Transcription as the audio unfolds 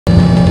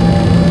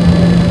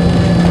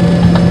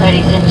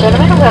and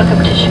gentlemen,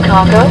 welcome to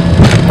Chicago.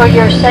 For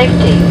your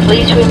safety,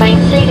 please remain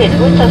seated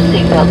with those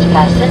seatbelts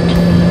fastened.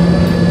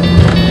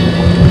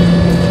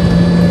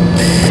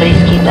 Please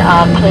keep the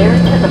aisle clear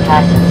until the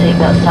fasten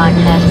seatbelt sign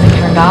has been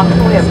turned off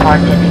and we are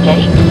parked at the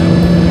gate.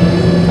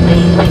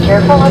 Please be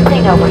careful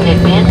opening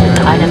overhead bins as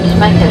items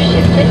may have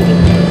shifted.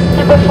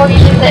 And before you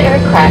leave the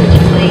aircraft,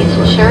 please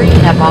ensure you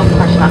have all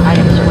personal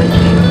items with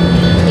you.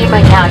 You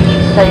may now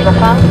use cellular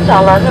phones.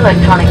 All other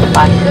electronic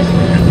devices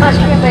must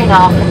remain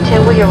off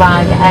until we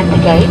arrive at the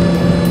gate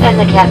and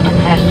the captain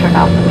has turned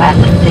off the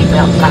fasten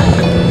seatbelt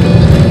sign.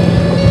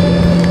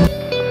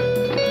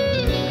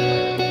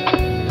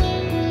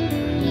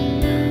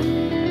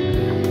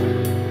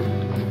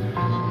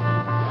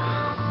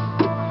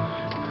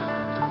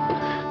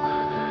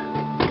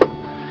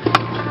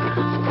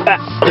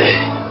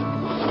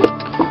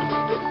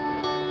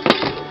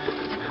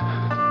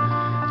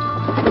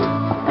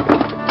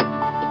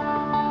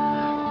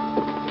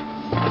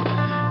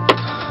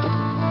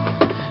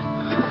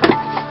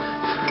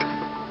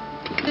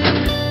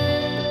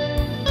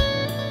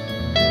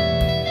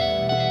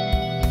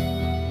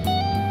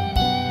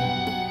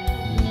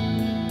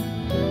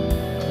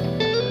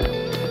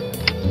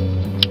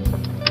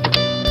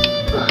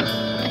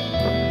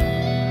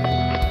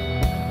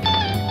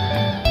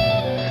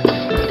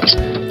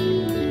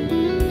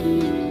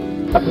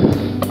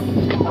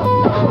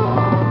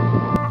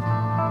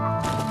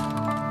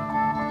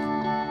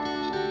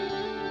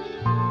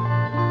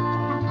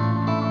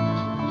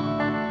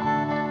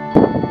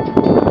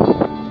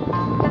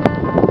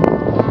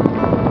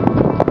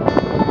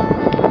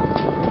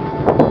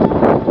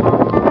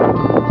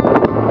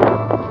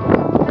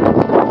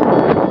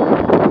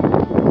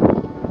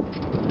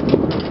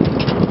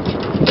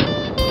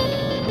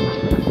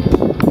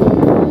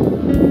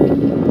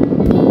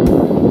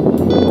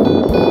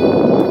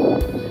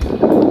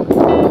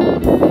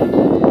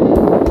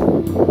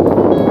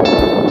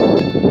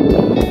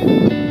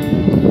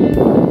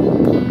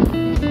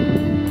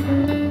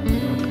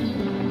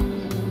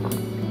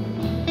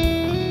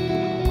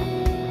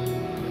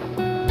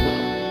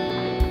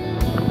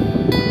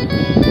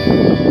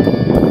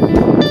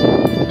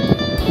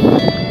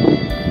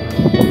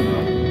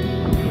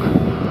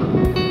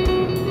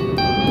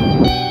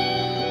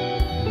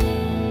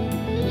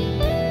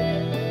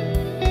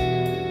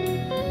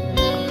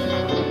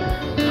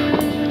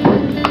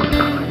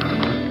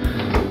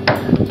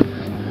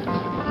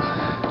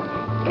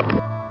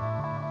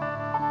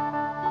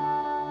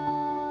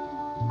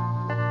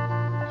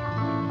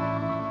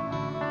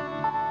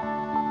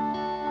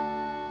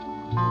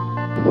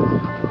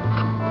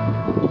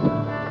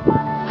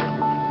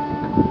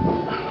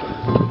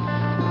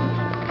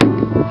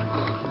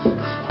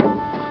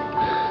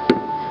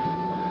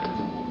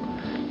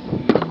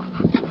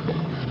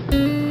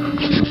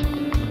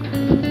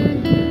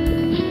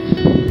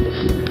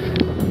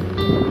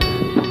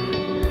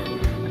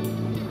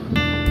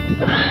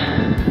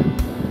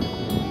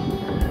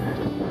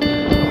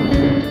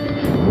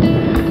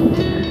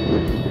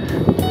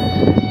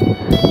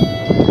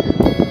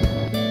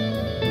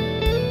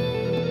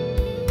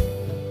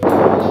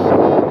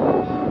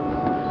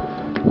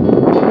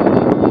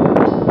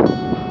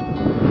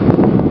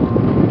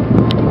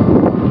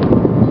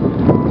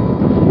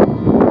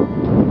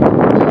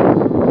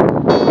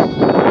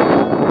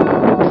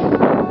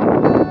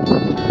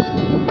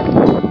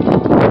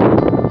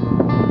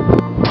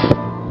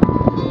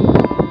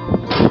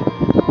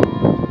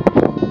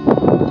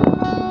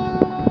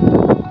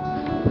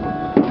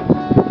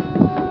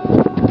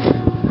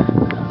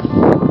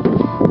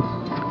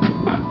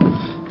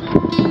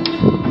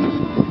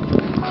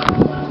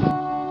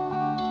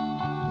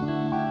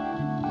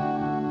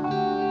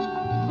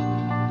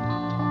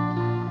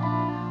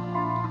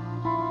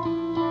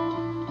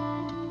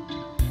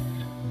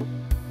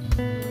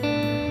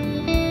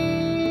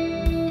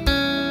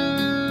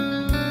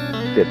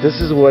 This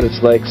is what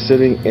it's like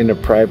sitting in a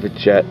private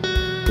jet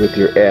with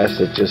your ass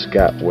that just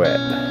got wet.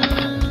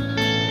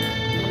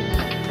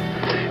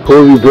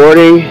 We'll be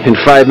boarding in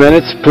 5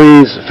 minutes.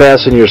 Please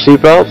fasten your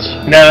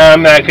seatbelts. No,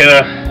 I'm not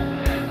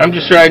gonna. I'm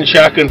just riding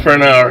shotgun for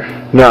an hour.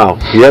 No,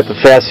 you have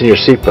to fasten your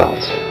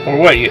seatbelts. Or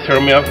what, you throw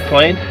me off the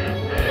plane?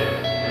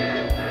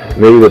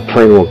 Maybe the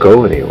plane won't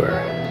go anywhere.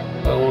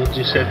 Well, we'll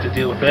just have to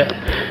deal with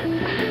that.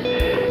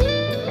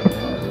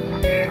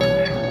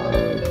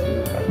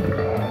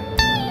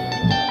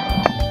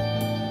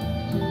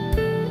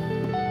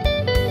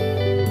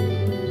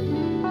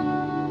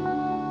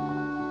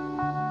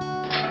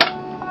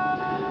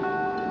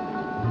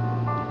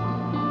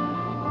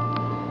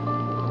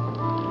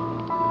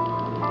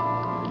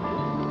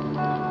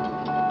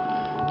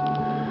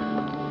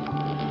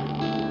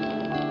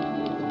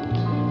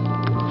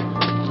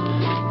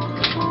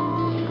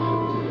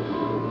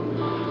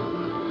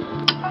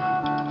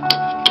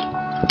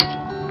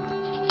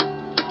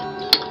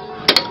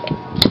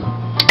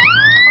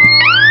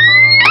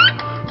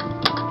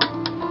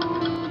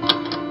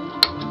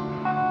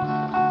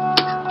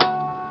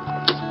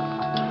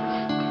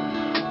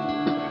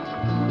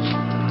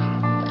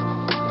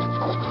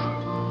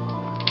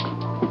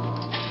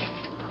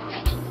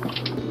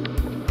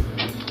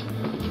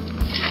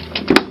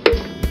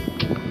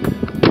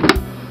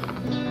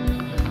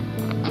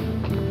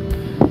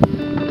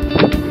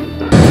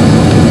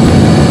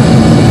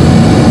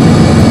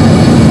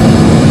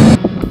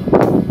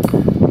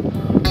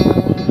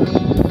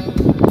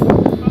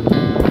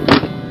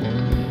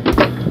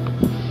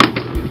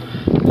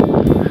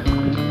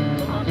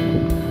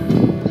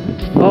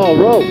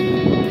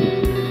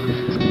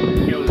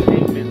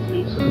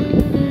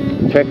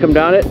 Try to come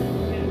down it?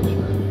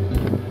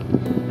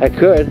 I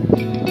could.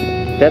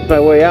 That's my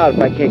way out if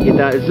I can't get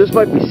down. This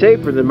might be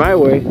safer than my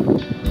way. I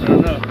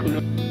don't know.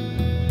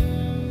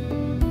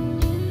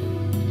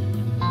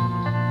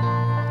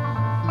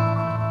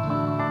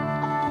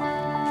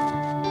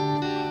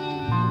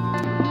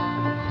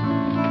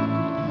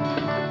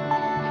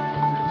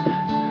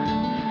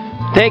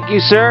 Thank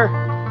you, sir.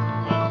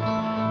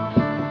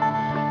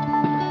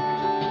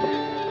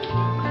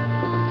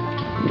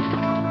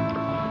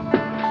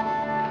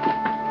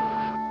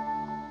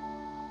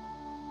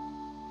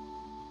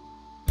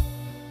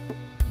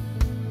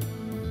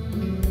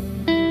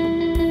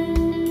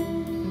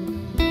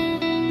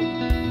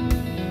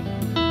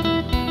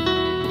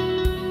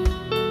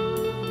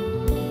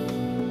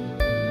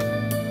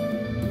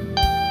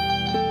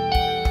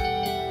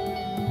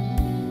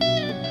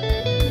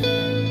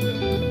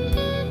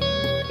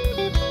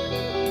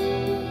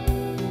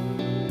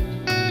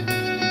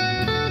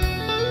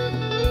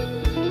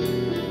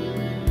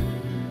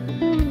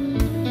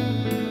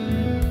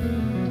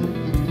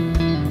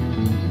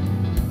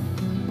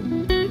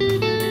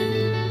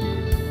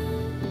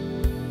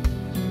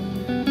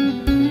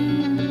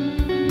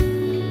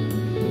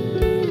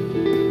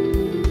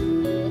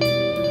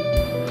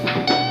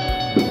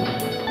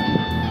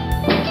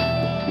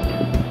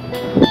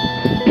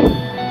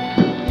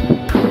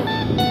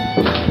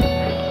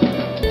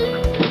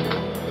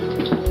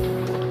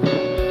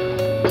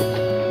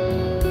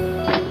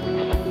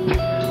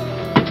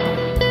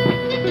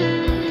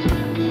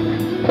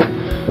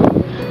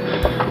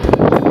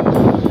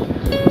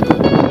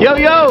 Yo,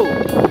 yo!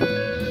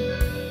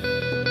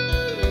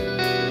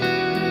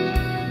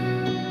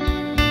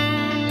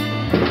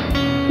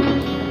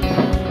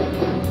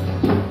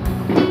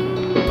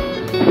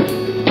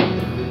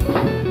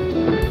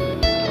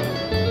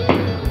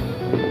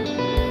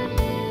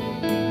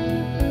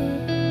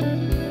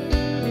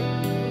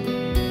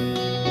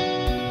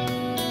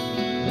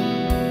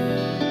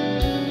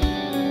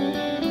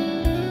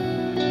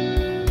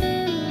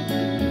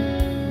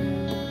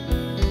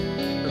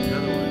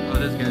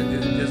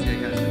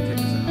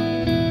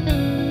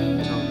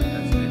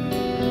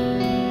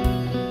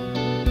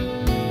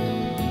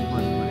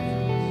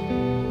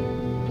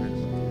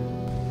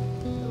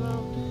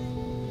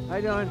 How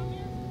you doing?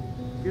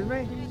 Excuse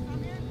me?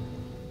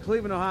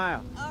 Cleveland,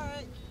 Ohio. All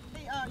right.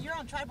 Hey, you're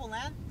on tribal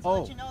land. So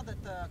let you know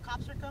that the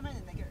cops are coming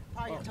and they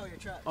probably gonna tow your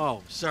truck.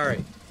 Oh,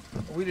 sorry.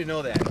 We didn't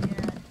know that.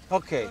 Yeah.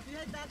 Okay. So if you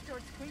head back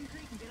towards Queen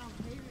Creek and get on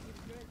the pavement, you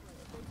can get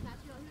a big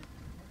statue out here.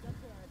 That's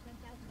a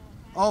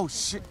 $10,000 fine. Oh,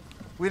 shit.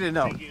 We didn't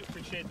know. Thank you.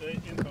 Appreciate the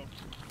info.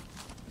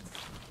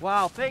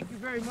 Wow, thank you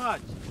very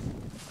much.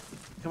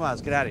 Come on,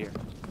 let's get out of here.